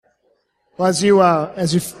Well, as you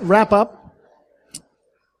wrap up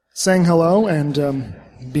saying hello and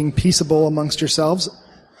being peaceable amongst yourselves,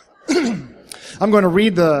 I'm going to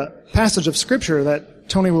read the passage of Scripture that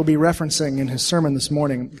Tony will be referencing in his sermon this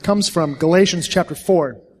morning. It comes from Galatians chapter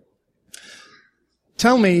 4.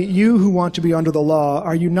 Tell me, you who want to be under the law,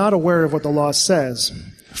 are you not aware of what the law says?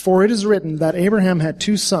 For it is written that Abraham had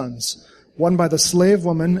two sons, one by the slave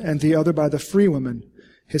woman and the other by the free woman.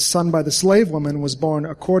 His son by the slave woman was born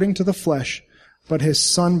according to the flesh, but his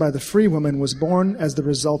son by the free woman was born as the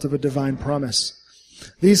result of a divine promise.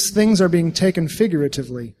 These things are being taken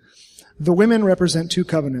figuratively. The women represent two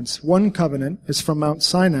covenants. One covenant is from Mount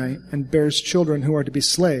Sinai and bears children who are to be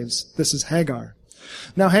slaves. This is Hagar.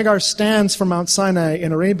 Now Hagar stands for Mount Sinai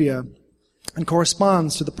in Arabia and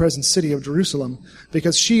corresponds to the present city of Jerusalem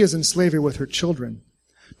because she is in slavery with her children.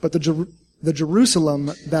 But the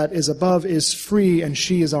Jerusalem that is above is free, and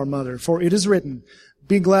she is our mother. For it is written,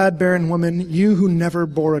 Be glad, barren woman, you who never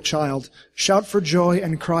bore a child. Shout for joy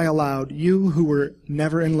and cry aloud, you who were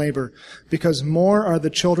never in labor, because more are the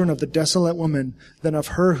children of the desolate woman than of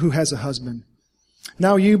her who has a husband.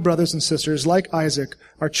 Now you, brothers and sisters, like Isaac,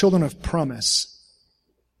 are children of promise.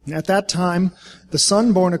 At that time, the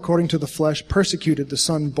son born according to the flesh persecuted the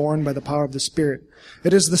son born by the power of the Spirit.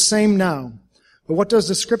 It is the same now. But what does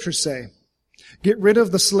the Scripture say? Get rid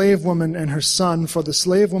of the slave woman and her son, for the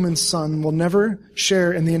slave woman's son will never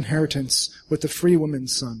share in the inheritance with the free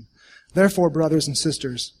woman's son. Therefore, brothers and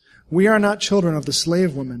sisters, we are not children of the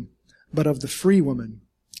slave woman, but of the free woman.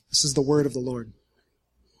 This is the word of the Lord.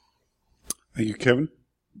 Thank you, Kevin.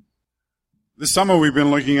 This summer we've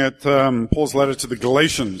been looking at Paul's letter to the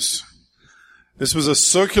Galatians. This was a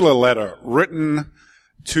circular letter written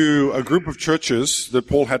to a group of churches that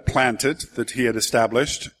Paul had planted, that he had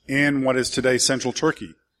established in what is today central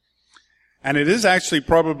Turkey. And it is actually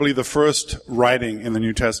probably the first writing in the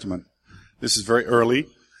New Testament. This is very early.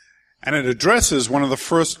 And it addresses one of the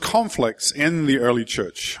first conflicts in the early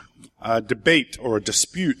church, a debate or a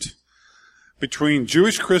dispute between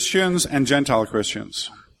Jewish Christians and Gentile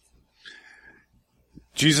Christians.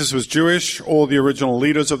 Jesus was Jewish. All the original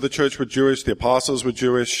leaders of the church were Jewish. The apostles were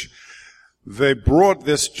Jewish. They brought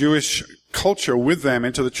this Jewish culture with them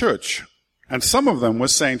into the church. And some of them were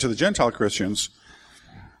saying to the Gentile Christians,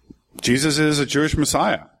 Jesus is a Jewish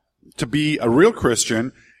Messiah. To be a real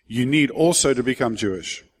Christian, you need also to become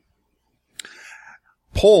Jewish.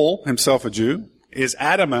 Paul, himself a Jew, is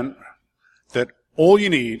adamant that all you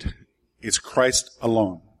need is Christ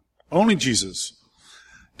alone. Only Jesus.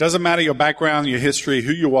 Doesn't matter your background, your history,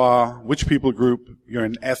 who you are, which people group, your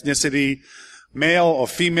ethnicity, male or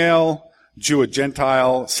female, Jew or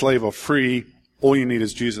Gentile, slave or free, all you need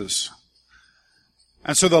is Jesus.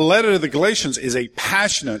 And so the letter to the Galatians is a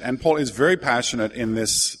passionate, and Paul is very passionate in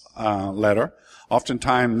this letter.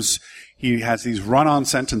 Oftentimes he has these run-on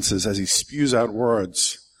sentences as he spews out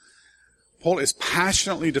words. Paul is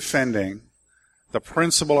passionately defending the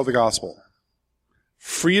principle of the gospel.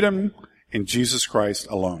 Freedom in Jesus Christ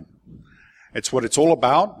alone. It's what it's all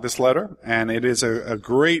about, this letter, and it is a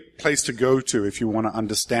great place to go to if you want to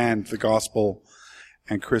understand the gospel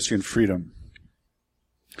and Christian freedom.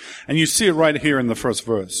 And you see it right here in the first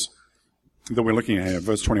verse that we're looking at here,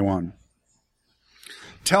 verse 21.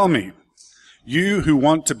 Tell me, you who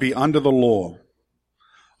want to be under the law,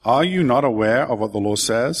 are you not aware of what the law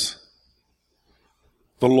says?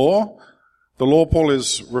 The law Paul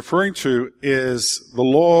is referring to is the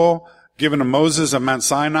law given to Moses on Mount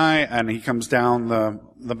Sinai, and he comes down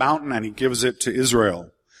the mountain and he gives it to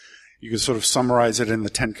Israel. You can sort of summarize it in the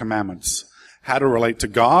Ten Commandments. How to relate to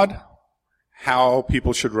God, how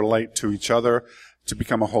people should relate to each other to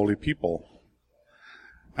become a holy people.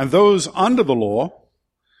 And those under the law,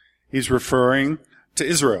 he's referring to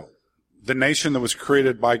Israel, the nation that was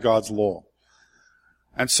created by God's law.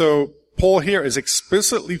 And so Paul here is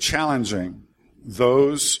explicitly challenging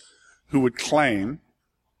those who would claim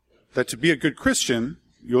that to be a good Christian,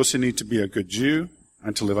 you also need to be a good Jew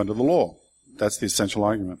and to live under the law. That's the essential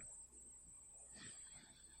argument.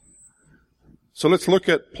 So let's look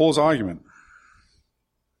at Paul's argument.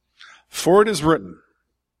 For it is written,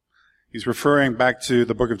 he's referring back to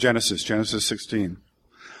the book of Genesis 16.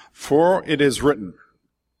 For it is written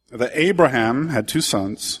that Abraham had two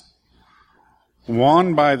sons,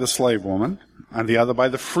 one by the slave woman and the other by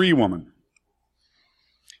the free woman.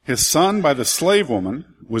 His son by the slave woman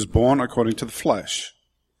was born according to the flesh,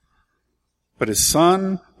 but his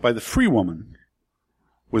son by the free woman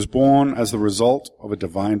was born as the result of a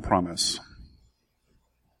divine promise.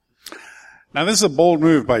 Now this is a bold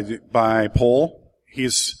move by Paul.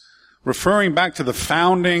 He's referring back to the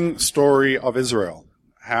founding story of Israel,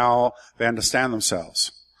 how they understand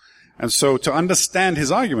themselves. And so to understand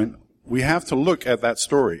his argument, we have to look at that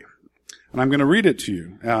story. And I'm going to read it to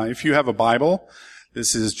you. If you have a Bible,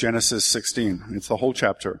 this is Genesis 16. It's the whole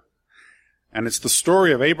chapter. And it's the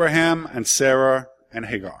story of Abraham and Sarah and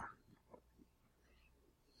Hagar.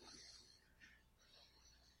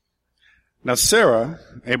 Now Sarah,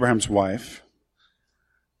 Abraham's wife,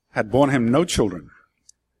 had borne him no children,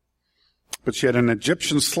 but she had an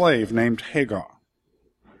Egyptian slave named Hagar.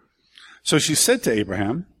 So she said to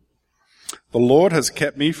Abraham, "The Lord has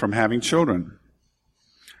kept me from having children.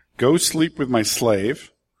 Go sleep with my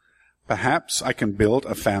slave. Perhaps I can build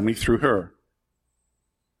a family through her."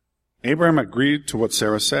 Abraham agreed to what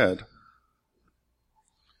Sarah said.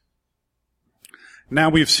 Now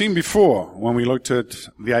we've seen before, when we looked at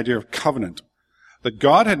the idea of covenant, that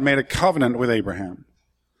God had made a covenant with Abraham.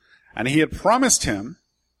 And he had promised him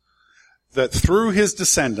that through his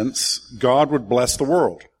descendants, God would bless the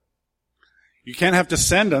world. You can't have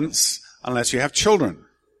descendants unless you have children.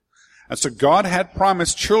 And so God had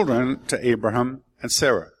promised children to Abraham and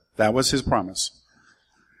Sarah. That was his promise.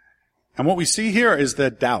 And what we see here is their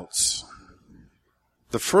doubts.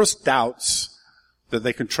 The first doubts that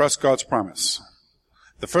they can trust God's promise.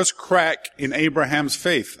 The first crack in Abraham's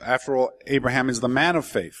faith. After all, Abraham is the man of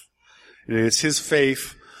faith. It is his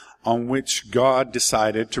faith on which God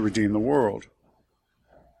decided to redeem the world.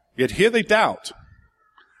 Yet here they doubt.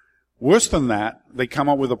 Worse than that, they come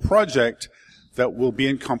up with a project that will be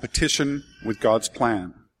in competition with God's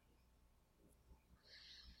plan.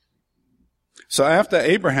 So after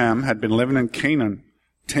Abraham had been living in Canaan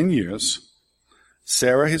 10 years,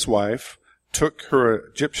 Sarah, his wife, took her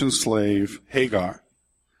Egyptian slave, Hagar,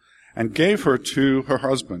 and gave her to her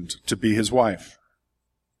husband to be his wife.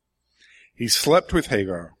 He slept with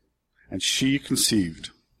Hagar, and she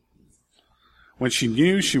conceived. When she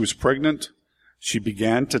knew she was pregnant, she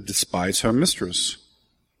began to despise her mistress.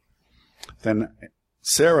 Then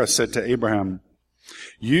Sarah said to Abraham,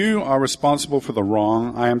 "You are responsible for the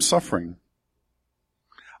wrong I am suffering.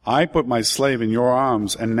 I put my slave in your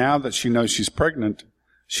arms, and now that she knows she's pregnant,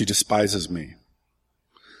 she despises me.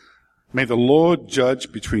 May the Lord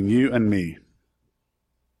judge between you and me."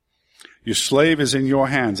 "Your slave is in your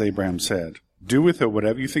hands," Abraham said. "Do with her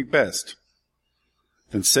whatever you think best."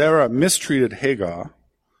 Then Sarah mistreated Hagar,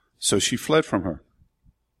 so she fled from her.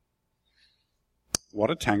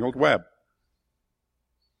 What a tangled web.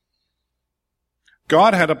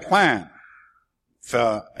 God had a plan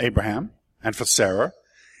for Abraham and for Sarah.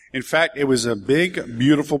 In fact, it was a big,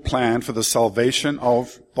 beautiful plan for the salvation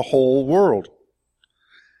of the whole world.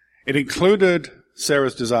 It included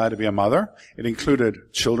Sarah's desire to be a mother. It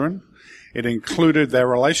included children. It included their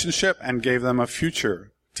relationship and gave them a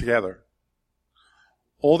future together.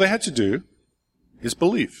 All they had to do is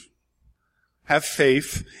believe. Have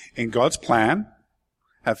faith in God's plan.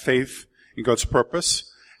 Have faith in God's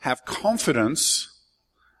purpose. Have confidence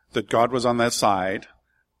that God was on their side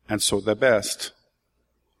and sought their best.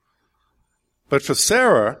 But for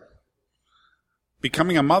Sarah,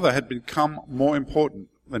 becoming a mother had become more important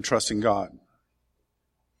than trusting God.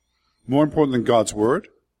 More important than God's word.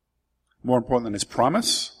 More important than his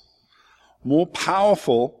promise. More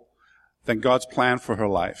powerful than God's plan for her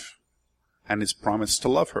life and his promise to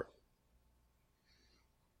love her.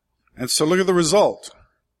 And so look at the result.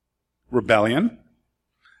 Rebellion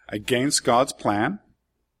against God's plan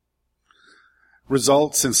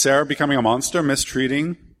results in Sarah becoming a monster,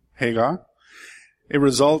 mistreating Hagar. It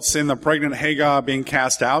results in the pregnant Hagar being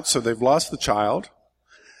cast out, so they've lost the child.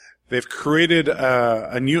 They've created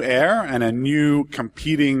a new heir and a new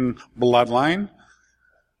competing bloodline.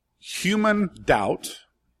 Human doubt,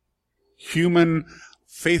 human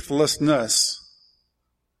faithlessness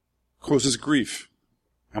causes grief.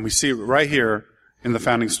 And we see it right here in the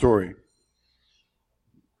founding story.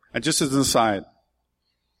 And just as an aside,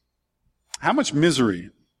 how much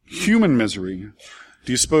misery, human misery,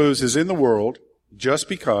 do you suppose is in the world just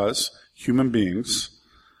because human beings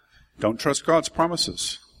don't trust God's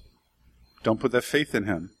promises? Don't put their faith in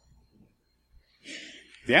him?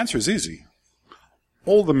 The answer is easy.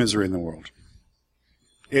 All the misery in the world.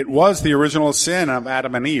 It was the original sin of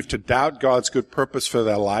Adam and Eve to doubt God's good purpose for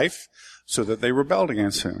their life so that they rebelled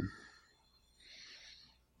against him.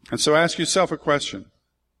 And so ask yourself a question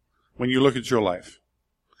when you look at your life.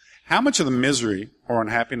 How much of the misery or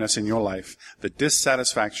unhappiness in your life, the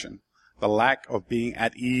dissatisfaction, the lack of being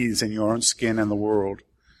at ease in your own skin and the world,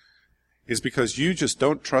 is because you just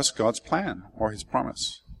don't trust God's plan or his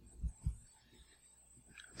promise?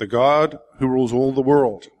 The God who rules all the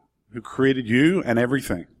world, who created you and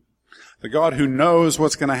everything, the God who knows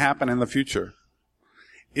what's going to happen in the future.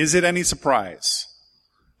 Is it any surprise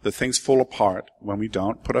that things fall apart when we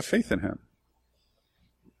don't put our faith in him,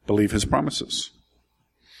 believe his promises.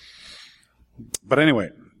 But anyway,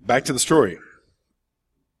 back to the story.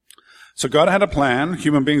 So God had a plan.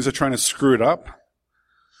 Human beings are trying to screw it up.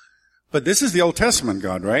 But this is the Old Testament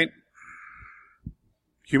God, right?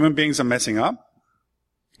 Human beings are messing up.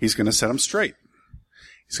 He's going to set them straight.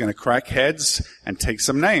 He's going to crack heads and take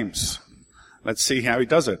some names. Let's see how he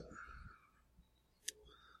does it.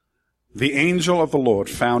 The angel of the Lord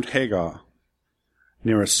found Hagar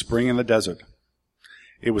near a spring in the desert.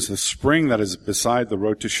 It was the spring that is beside the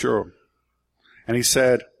road to Shur. And he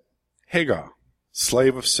said, Hagar,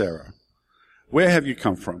 slave of Sarah, where have you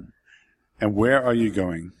come from? And where are you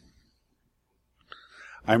going?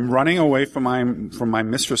 I'm running away from my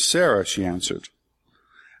mistress Sarah, she answered.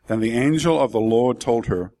 Then the angel of the Lord told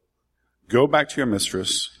her, go back to your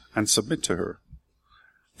mistress and submit to her.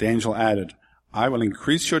 The angel added, I will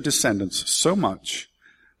increase your descendants so much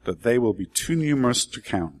that they will be too numerous to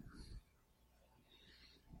count.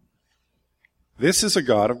 This is a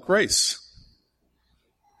God of grace.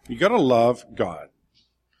 You got to love God.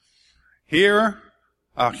 Here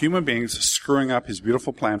are human beings screwing up his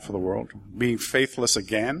beautiful plan for the world, being faithless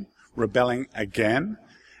again, rebelling again,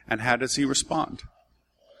 and how does he respond?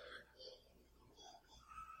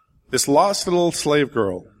 This lost little slave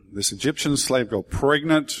girl, this Egyptian slave girl,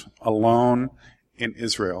 pregnant, alone in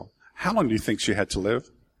Israel. How long do you think she had to live?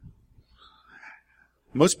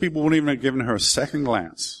 Most people wouldn't even have given her a second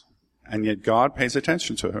glance. And yet God pays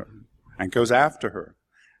attention to her and goes after her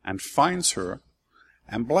and finds her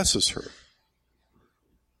and blesses her.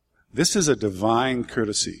 This is a divine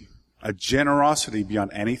courtesy, a generosity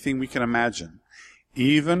beyond anything we can imagine,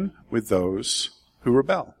 even with those who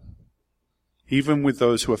rebel, even with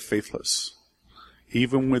those who are faithless,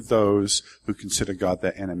 even with those who consider God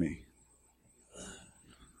their enemy.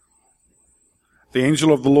 The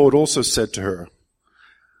angel of the Lord also said to her,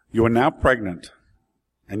 you are now pregnant,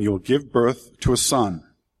 and you will give birth to a son.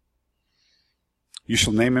 You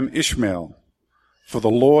shall name him Ishmael, for the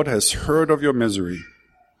Lord has heard of your misery.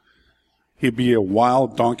 He'll be a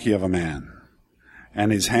wild donkey of a man,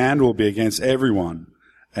 and his hand will be against everyone,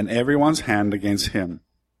 and everyone's hand against him.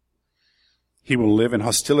 He will live in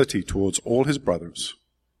hostility towards all his brothers.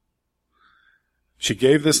 She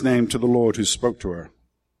gave this name to the Lord who spoke to her.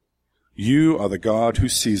 You are the God who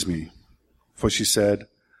sees me. For she said,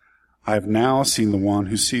 I have now seen the one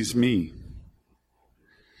who sees me.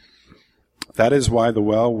 That is why the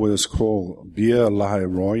well was called Beer Lahai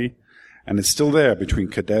Roi, and it's still there between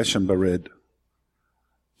Kadesh and Bered.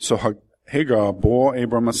 So Hagar bore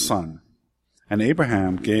Abram a son, and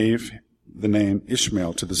Abraham gave the name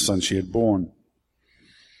Ishmael to the son she had born.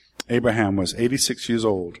 Abraham was 86 years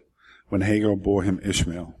old when Hagar bore him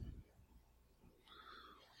Ishmael.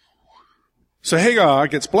 So Hagar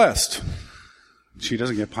gets blessed. She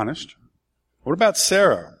doesn't get punished. What about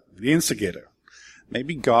Sarah, the instigator?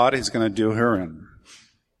 Maybe God is going to do her in.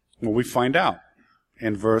 Well, we find out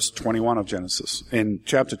in verse 21 of Genesis, in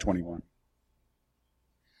chapter 21.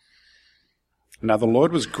 Now the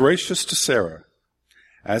Lord was gracious to Sarah,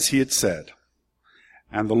 as he had said,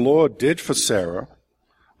 and the Lord did for Sarah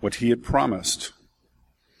what he had promised.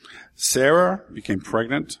 Sarah became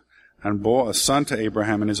pregnant and bore a son to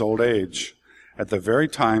Abraham in his old age, at the very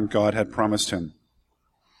time God had promised him.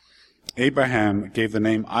 Abraham gave the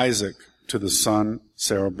name Isaac to the son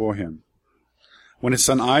Sarah bore him. When his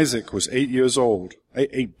son Isaac was 8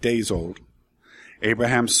 days old,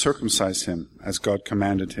 Abraham circumcised him as God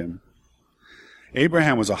commanded him.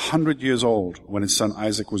 Abraham was 100 years old when his son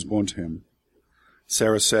Isaac was born to him.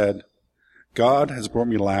 Sarah said, God has brought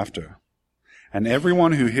me laughter, and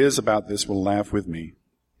everyone who hears about this will laugh with me.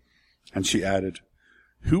 And she added,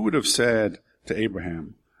 who would have said to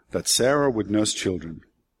Abraham that Sarah would nurse children?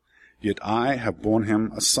 Yet I have borne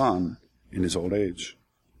him a son in his old age.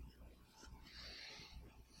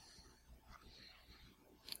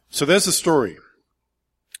 So there's the story,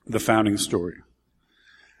 the founding story.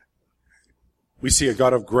 We see a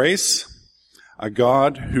God of grace, a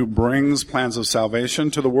God who brings plans of salvation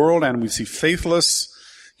to the world, and we see faithless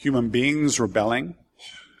human beings rebelling,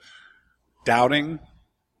 doubting,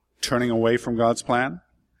 turning away from God's plan.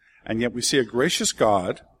 And yet we see a gracious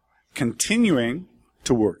God continuing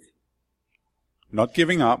to work. Not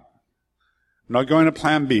giving up, not going to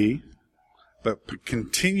plan B, but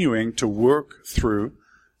continuing to work through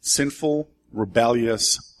sinful,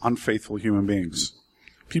 rebellious, unfaithful human beings.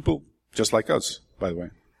 People just like us, by the way.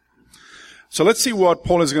 So let's see what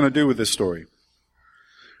Paul is going to do with this story.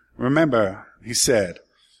 Remember, he said,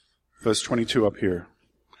 verse 22 up here,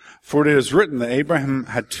 for it is written that Abraham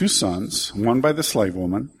had two sons, one by the slave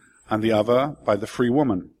woman, and the other by the free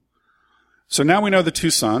woman. So now we know the two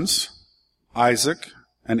sons, Isaac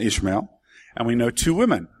and Ishmael, and we know two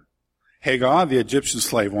women, Hagar, the Egyptian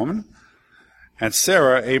slave woman, and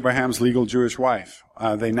Sarah, Abraham's legal Jewish wife.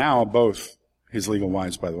 They now are both his legal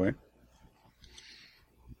wives, by the way.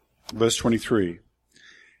 Verse 23.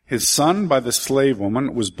 His son by the slave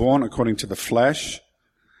woman was born according to the flesh,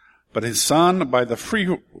 but his son by the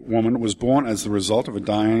free woman was born as the result of a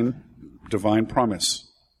divine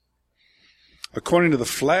promise. According to the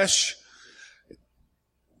flesh,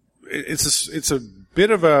 it's a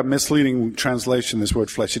bit of a misleading translation, this word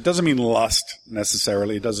flesh. It doesn't mean lust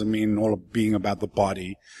necessarily. It doesn't mean all of being about the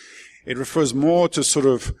body. It refers more to sort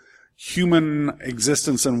of human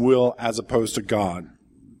existence and will as opposed to God.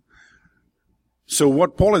 So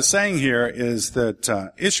what Paul is saying here is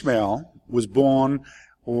that Ishmael was born,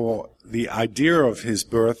 or the idea of his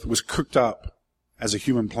birth was cooked up as a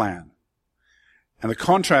human plan. And the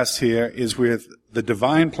contrast here is with the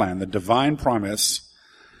divine plan, the divine promise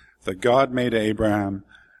that God made to Abraham,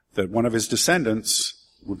 that one of his descendants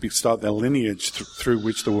would start their lineage through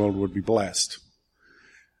which the world would be blessed.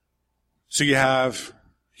 So you have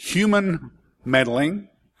human meddling,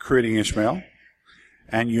 creating Ishmael,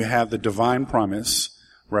 and you have the divine promise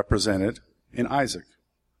represented in Isaac.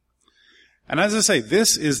 And as I say,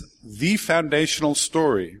 this is the foundational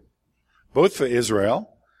story, both for Israel,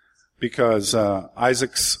 because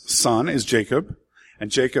Isaac's son is Jacob, and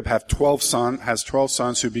Jacob has 12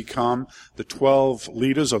 sons who become the 12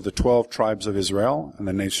 leaders of the 12 tribes of Israel and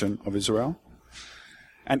the nation of Israel.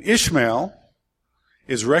 And Ishmael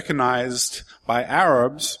is recognized by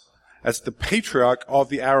Arabs as the patriarch of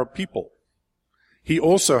the Arab people. He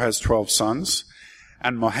also has 12 sons,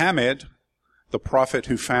 and Muhammad, the prophet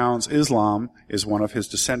who founds Islam, is one of his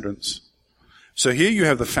descendants. So here you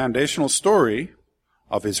have the foundational story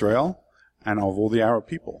of Israel and of all the Arab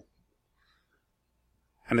people.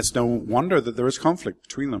 And it's no wonder that there is conflict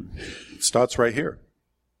between them. It starts right here.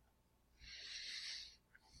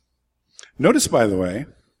 Notice, by the way,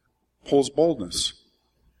 Paul's boldness.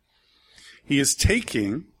 He is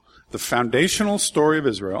taking the foundational story of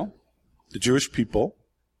Israel, the Jewish people,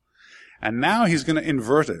 and now he's going to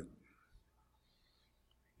invert it.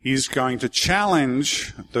 He's going to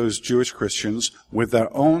challenge those Jewish Christians with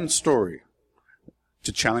their own story,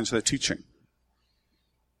 to challenge their teaching.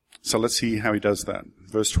 So let's see how he does that.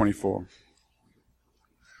 Verse 24.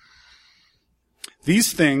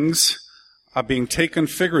 These things are being taken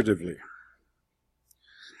figuratively.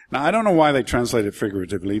 Now, I don't know why they translate it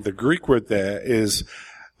figuratively. The Greek word there is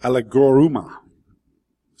allegoruma.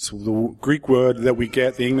 So the Greek word that we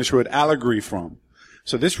get the English word allegory from.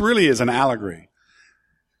 So this really is an allegory.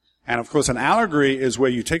 And of course, an allegory is where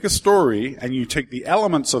you take a story and you take the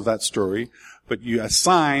elements of that story, but you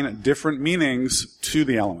assign different meanings to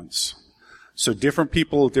the elements. So different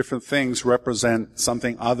people, different things represent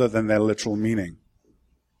something other than their literal meaning.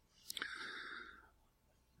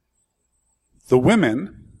 The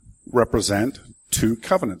women represent two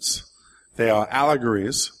covenants. They are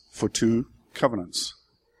allegories for two covenants.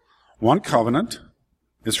 One covenant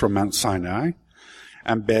is from Mount Sinai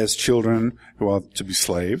and bears children who are to be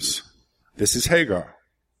slaves. This is Hagar.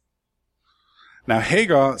 Now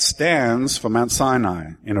Hagar stands for Mount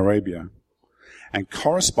Sinai in Arabia and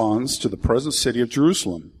corresponds to the present city of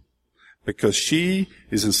Jerusalem because she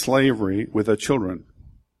is in slavery with her children.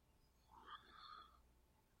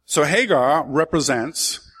 So Hagar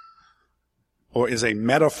represents, or is a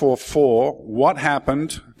metaphor for, what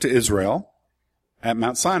happened to Israel at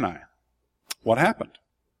Mount Sinai. What happened?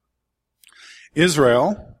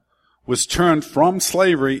 Israel was turned from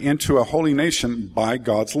slavery into a holy nation by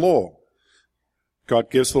God's law.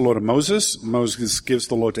 God gives the law to Moses, Moses gives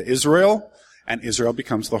the law to Israel, and Israel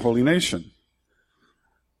becomes the holy nation.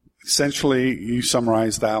 Essentially, you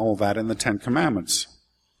summarize all that in the Ten Commandments.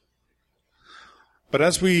 But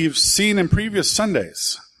as we've seen in previous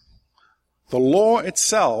Sundays, the law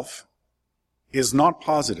itself is not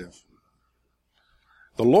positive.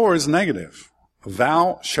 The law is negative.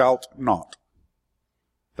 Thou shalt not.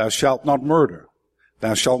 Thou shalt not murder.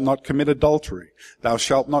 Thou shalt not commit adultery. Thou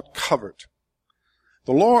shalt not covet.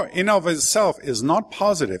 The law in of itself is not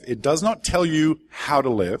positive. It does not tell you how to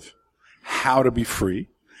live, how to be free,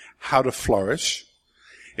 how to flourish.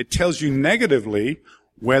 It tells you negatively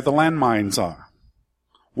where the landmines are,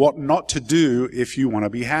 what not to do if you want to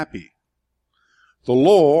be happy. The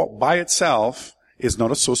law by itself is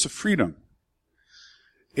not a source of freedom.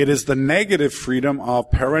 It is the negative freedom of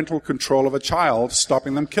parental control of a child,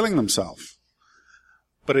 stopping them killing themselves.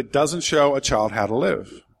 But it doesn't show a child how to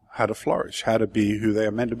live, how to flourish, how to be who they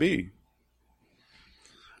are meant to be.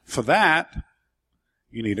 For that,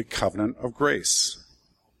 you need a covenant of grace.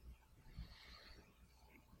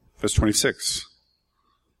 Verse 26.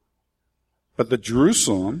 But the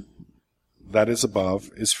Jerusalem that is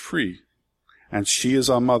above is free, and she is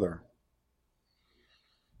our mother.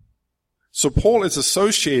 So Paul is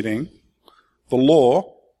associating the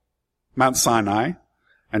law, Mount Sinai,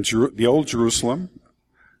 and the old Jerusalem,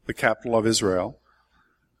 the capital of Israel,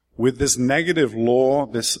 with this negative law,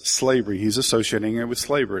 this slavery. He's associating it with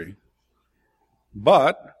slavery.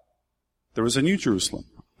 But there is a new Jerusalem,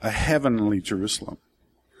 a heavenly Jerusalem,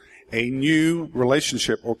 a new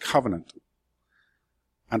relationship or covenant.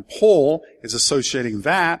 And Paul is associating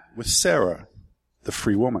that with Sarah, the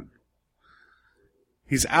free woman.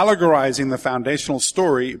 He's allegorizing the foundational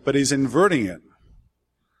story, but he's inverting it.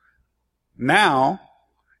 Now,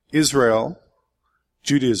 Israel,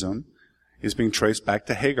 Judaism, is being traced back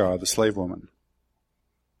to Hagar, the slave woman.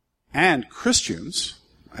 And Christians,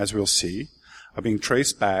 as we'll see, are being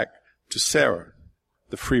traced back to Sarah,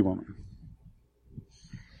 the free woman.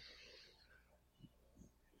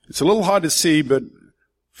 It's a little hard to see, but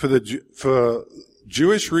for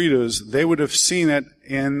Jewish readers, they would have seen it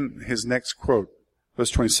in his next quote, verse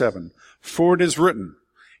 27. For it is written,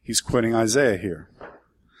 he's quoting Isaiah here,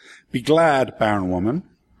 be glad, barren woman,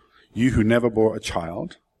 you who never bore a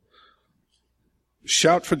child.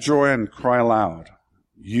 Shout for joy and cry aloud,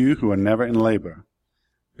 you who are never in labor,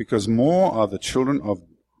 because more are the children of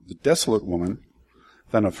the desolate woman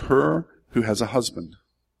than of her who has a husband.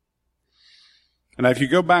 And if you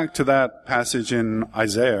go back to that passage in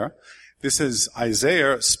Isaiah, this is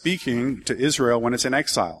Isaiah speaking to Israel when it's in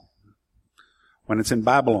exile, when it's in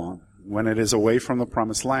Babylon, when it is away from the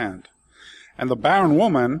promised land. And the barren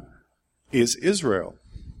woman is Israel.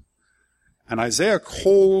 And Isaiah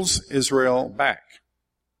calls Israel back.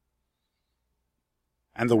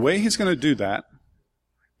 And the way he's going to do that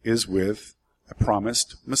is with a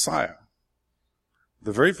promised Messiah.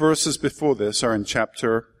 The very verses before this are in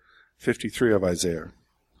chapter 53 of Isaiah.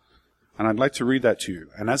 And I'd like to read that to you.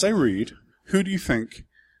 And as I read, who do you think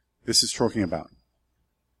this is talking about?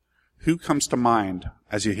 Who comes to mind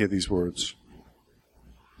as you hear these words?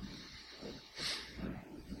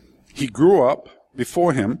 He grew up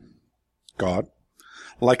before him, God,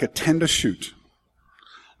 like a tender shoot,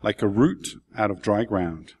 like a root out of dry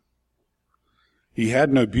ground. He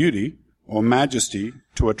had no beauty or majesty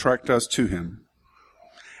to attract us to him,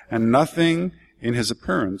 and nothing in his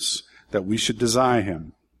appearance that we should desire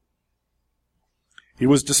him. He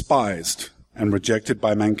was despised and rejected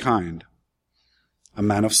by mankind, a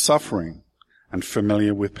man of suffering and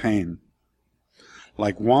familiar with pain.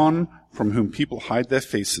 Like one from whom people hide their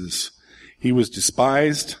faces, he was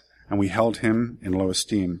despised, and we held him in low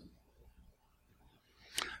esteem.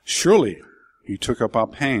 Surely he took up our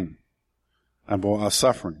pain and bore our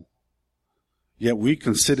suffering. Yet we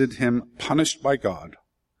considered him punished by God,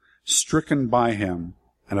 stricken by him,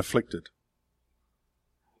 and afflicted.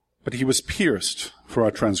 But he was pierced for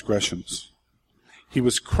our transgressions. He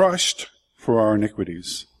was crushed for our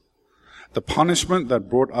iniquities. The punishment that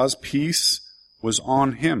brought us peace was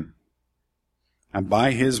on him, and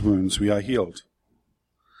by his wounds we are healed.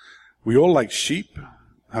 We all like sheep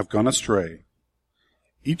have gone astray.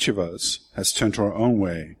 Each of us has turned to our own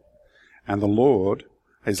way, and the Lord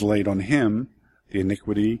has laid on him the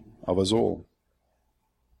iniquity of us all.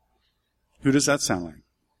 Who does that sound like?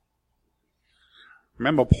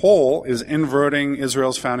 Remember, Paul is inverting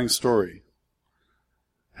Israel's founding story.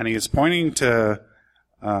 And he is pointing to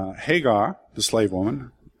Hagar, the slave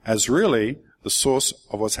woman, as really the source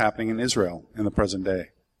of what's happening in Israel in the present day.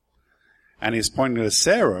 And he's pointing to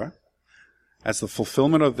Sarah as the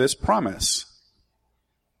fulfillment of this promise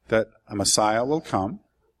that a Messiah will come,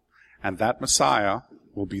 and that Messiah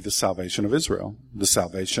will be the salvation of Israel, the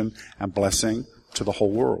salvation and blessing to the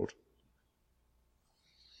whole world.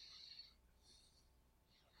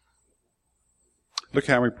 Look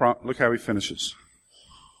how he finishes.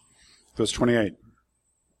 Verse 28.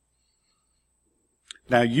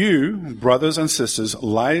 Now you, brothers and sisters,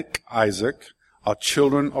 like Isaac, are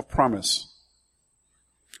children of promise.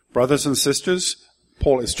 Brothers and sisters,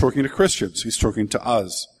 Paul is talking to Christians. He's talking to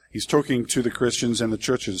us. He's talking to the Christians and the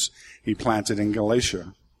churches he planted in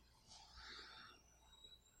Galatia.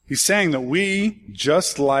 He's saying that we,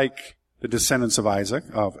 just like the descendants of Isaac,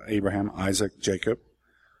 of Abraham, Isaac, Jacob,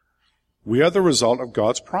 we are the result of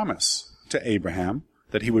God's promise to Abraham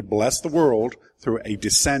that he would bless the world through a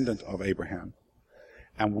descendant of Abraham.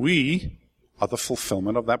 And we are the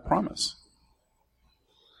fulfillment of that promise.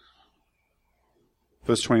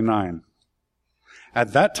 Verse 29.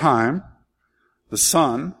 At that time, the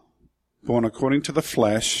Son, born according to the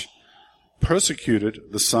flesh, persecuted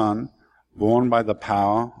the Son born by the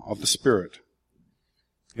power of the Spirit.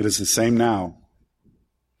 It is the same now.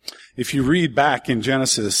 If you read back in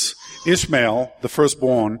Genesis, Ishmael, the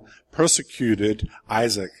firstborn, persecuted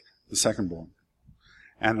Isaac, the secondborn.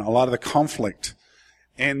 And a lot of the conflict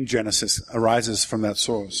in Genesis arises from that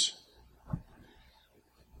source.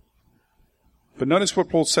 But notice what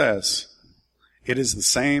Paul says. It is the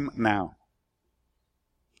same now.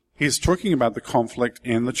 He's talking about the conflict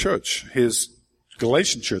in the church, his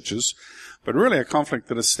Galatian churches, but really a conflict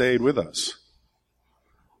that has stayed with us.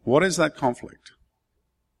 What is that conflict?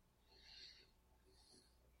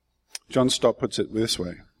 John Stott puts it this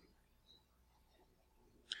way.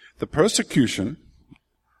 The persecution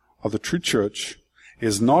of the true church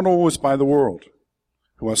is not always by the world,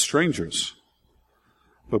 who are strangers,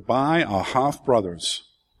 but by our half-brothers,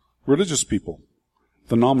 religious people,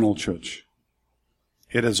 the nominal church.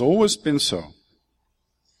 It has always been so.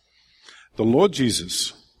 The Lord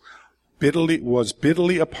Jesus was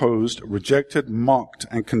bitterly opposed, rejected, mocked,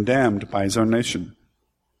 and condemned by his own nation.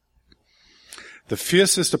 The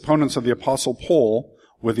fiercest opponents of the Apostle Paul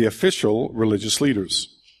were the official religious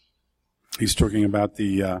leaders. He's talking about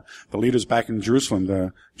the leaders back in Jerusalem,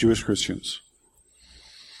 the Jewish Christians.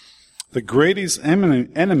 The greatest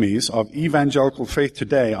enemies of evangelical faith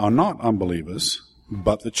today are not unbelievers,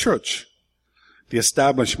 but the church, the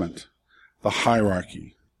establishment, the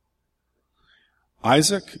hierarchy.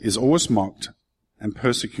 Isaac is always mocked and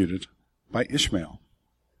persecuted by Ishmael.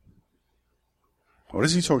 What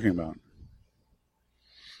is he talking about?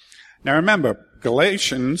 Now remember,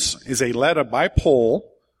 Galatians is a letter by Paul,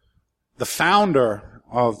 the founder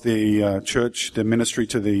of the church, the ministry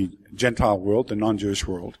to the Gentile world, the non-Jewish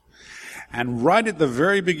world. And right at the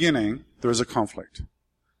very beginning, there is a conflict.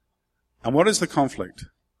 And what is the conflict?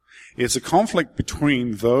 It's a conflict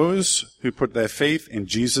between those who put their faith in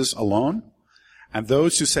Jesus alone and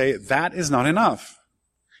those who say that is not enough.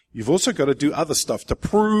 You've also got to do other stuff to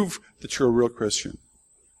prove that you're a real Christian.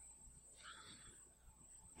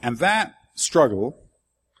 And that struggle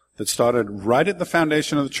that started right at the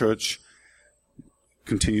foundation of the church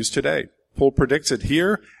continues today. Paul predicts it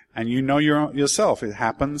here, and you know yourself. It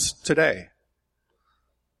happens today.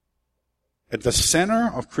 At the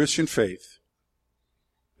center of Christian faith,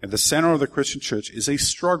 at the center of the Christian church, is a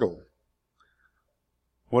struggle.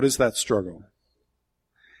 What is that struggle?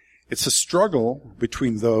 It's a struggle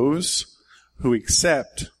between those who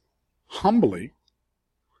accept humbly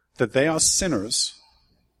that they are sinners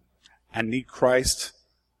and need Christ's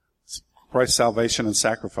salvation and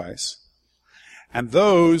sacrifice, and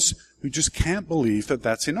those who just can't believe that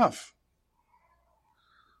that's enough.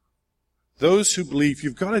 Those who believe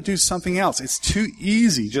you've got to do something else. It's too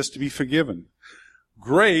easy just to be forgiven.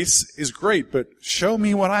 Grace is great, but show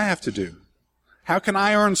me what I have to do. How can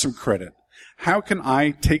I earn some credit? How can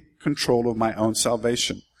I take control of my own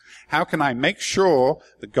salvation? How can I make sure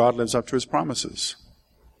that God lives up to his promises?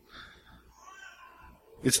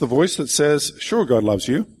 It's the voice that says, sure, God loves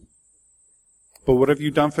you, but what have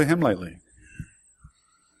you done for him lately?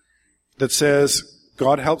 That says,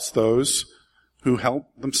 God helps those who help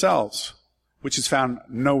themselves, which is found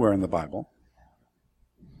nowhere in the Bible.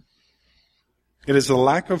 It is the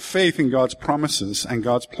lack of faith in God's promises and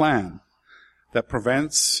God's plan that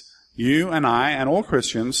prevents you and I and all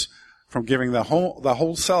Christians from giving the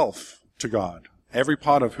whole self to God, every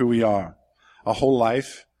part of who we are, our whole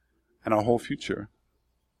life and our whole future.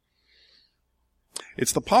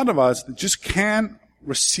 It's the part of us that just can't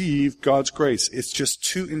receive God's grace. It's just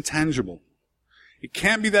too intangible. It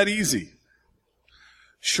can't be that easy.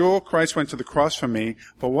 Sure, Christ went to the cross for me,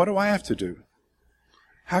 but what do I have to do?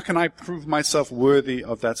 How can I prove myself worthy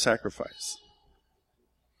of that sacrifice?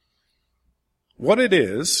 What it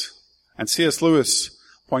is, and C.S. Lewis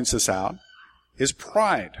points this out, is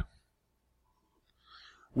pride.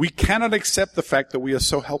 We cannot accept the fact that we are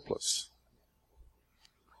so helpless.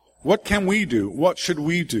 What can we do? What should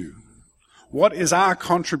we do? What is our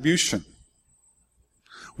contribution?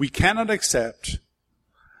 We cannot accept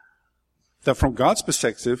that from God's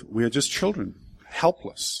perspective, we are just children,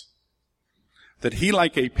 helpless. That he,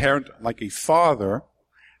 like a parent, like a father,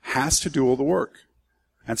 has to do all the work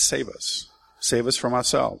and save us from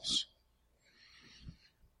ourselves.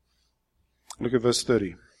 Look at verse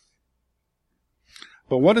 30.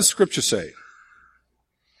 But what does Scripture say?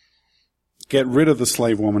 Get rid of the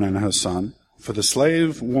slave woman and her son, for the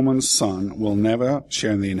slave woman's son will never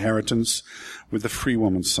share in the inheritance with the free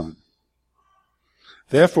woman's son.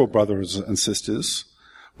 Therefore, brothers and sisters,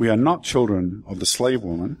 we are not children of the slave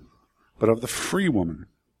woman, but of the free woman.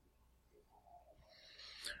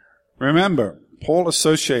 Remember, Paul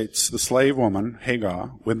associates the slave woman,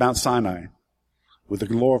 Hagar, with Mount Sinai, with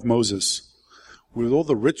the law of Moses, with all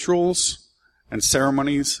the rituals and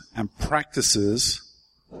ceremonies and practices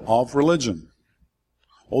of religion.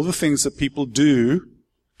 All the things that people do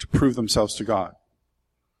to prove themselves to God.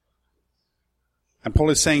 And Paul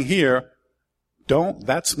is saying here,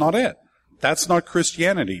 that's not it. That's not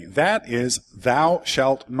Christianity. That is thou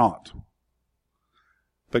shalt not.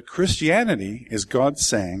 But Christianity is God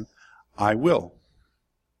saying, I will.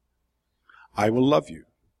 I will love you.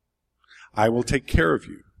 I will take care of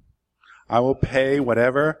you. I will pay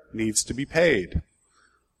whatever needs to be paid.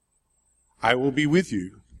 I will be with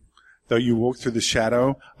you, though you walk through the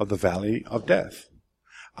shadow of the valley of death.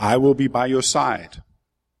 I will be by your side.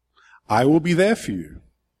 I will be there for you.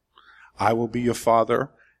 I will be your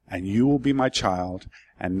father, and you will be my child,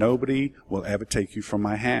 and nobody will ever take you from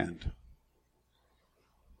my hand.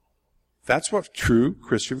 That's what true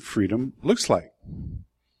Christian freedom looks like.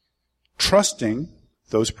 Trusting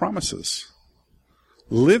those promises.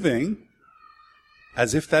 Living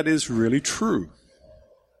as if that is really true.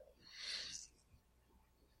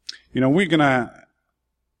 You know, we're going to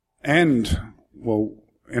end,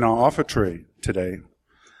 in our offertory today,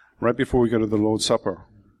 right before we go to the Lord's Supper,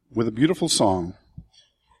 with a beautiful song,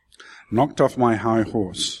 Knocked Off My High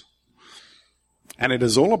Horse. And it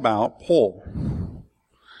is all about Paul.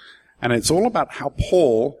 And it's all about how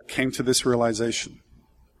Paul came to this realization.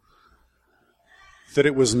 That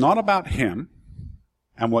it was not about him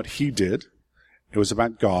and what he did. It was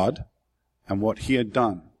about God and what he had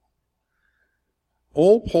done.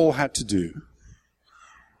 All Paul had to do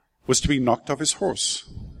was to be knocked off his horse,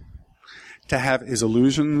 to have his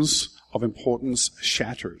illusions of importance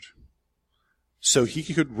shattered, so he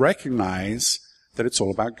could recognize that it's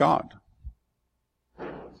all about God.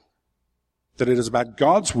 That it is about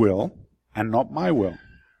God's will and not my will.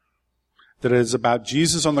 That it is about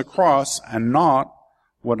Jesus on the cross and not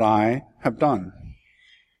what I have done.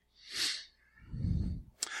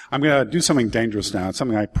 I'm going to do something dangerous now. It's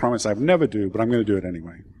something I promise I would never do, but I'm going to do it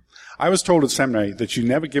anyway. I was told at seminary that you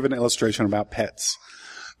never give an illustration about pets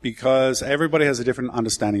because everybody has a different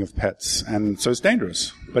understanding of pets, and so it's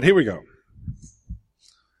dangerous. But here we go.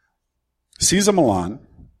 Cesar Millan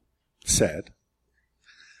said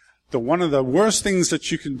that one of the worst things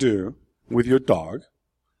that you can do with your dog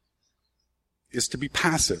is to be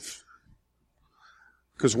passive.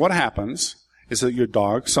 Because what happens is that your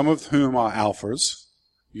dog, some of whom are alphas,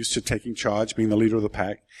 used to taking charge, being the leader of the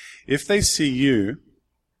pack, if they see you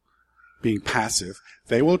being passive,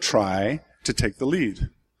 they will try to take the lead.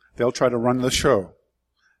 They'll try to run the show.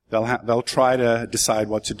 They'll try to decide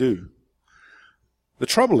what to do. The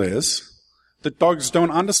trouble is that dogs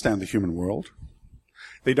don't understand the human world.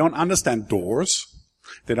 They don't understand doors.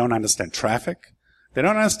 They don't understand traffic. They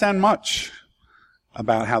don't understand much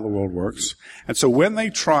about how the world works. And so when they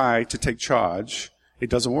try to take charge, it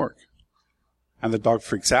doesn't work. And the dog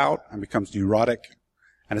freaks out and becomes neurotic,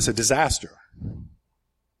 and it's a disaster.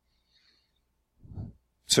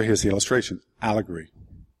 So here's the illustration, allegory.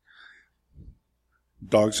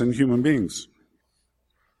 Dogs and human beings.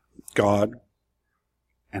 God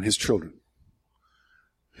and his children.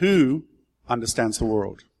 Who understands the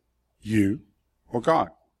world? You or God?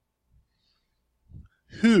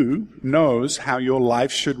 Who knows how your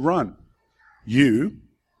life should run? You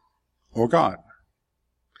or God?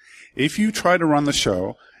 If you try to run the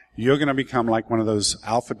show, you're going to become like one of those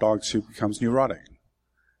alpha dogs who becomes neurotic.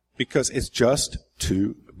 Because it's just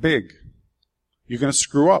too big. You're going to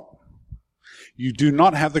screw up. You do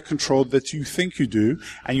not have the control that you think you do,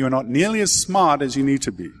 and you're not nearly as smart as you need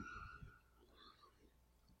to be.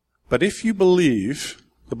 But if you believe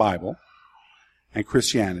the Bible and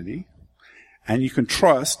Christianity, and you can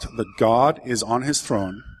trust that God is on his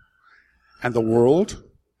throne, and the world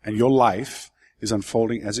and your life is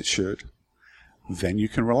unfolding as it should, then you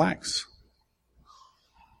can relax.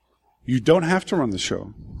 You don't have to run the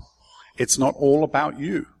show. It's not all about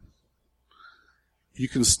you. You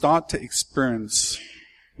can start to experience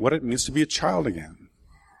what it means to be a child again,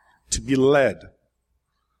 to be led,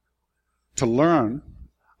 to learn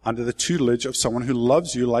under the tutelage of someone who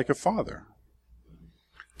loves you like a father,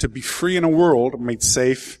 to be free in a world made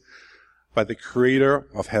safe by the creator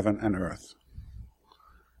of heaven and earth.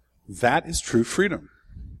 That is true freedom.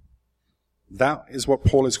 That is what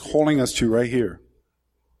Paul is calling us to right here.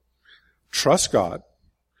 Trust God,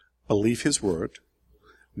 believe his word,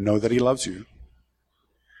 know that he loves you,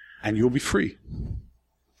 and you'll be free.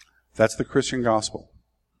 That's the Christian gospel.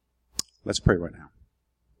 Let's pray right now.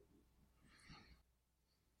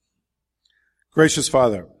 Gracious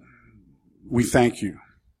Father, we thank you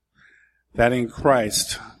that in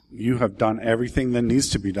Christ you have done everything that needs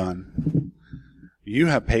to be done. You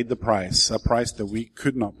have paid the price, a price that we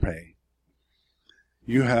could not pay.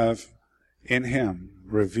 You have, in him,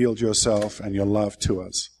 revealed yourself and your love to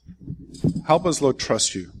us. Help us, Lord,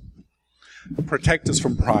 trust you. Protect us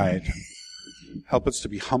from pride. Help us to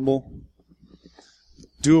be humble.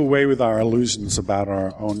 Do away with our illusions about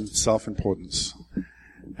our own self-importance.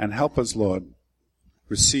 And help us, Lord,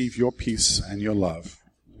 receive your peace and your love.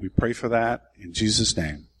 We pray for that in Jesus'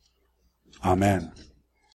 name. Amen.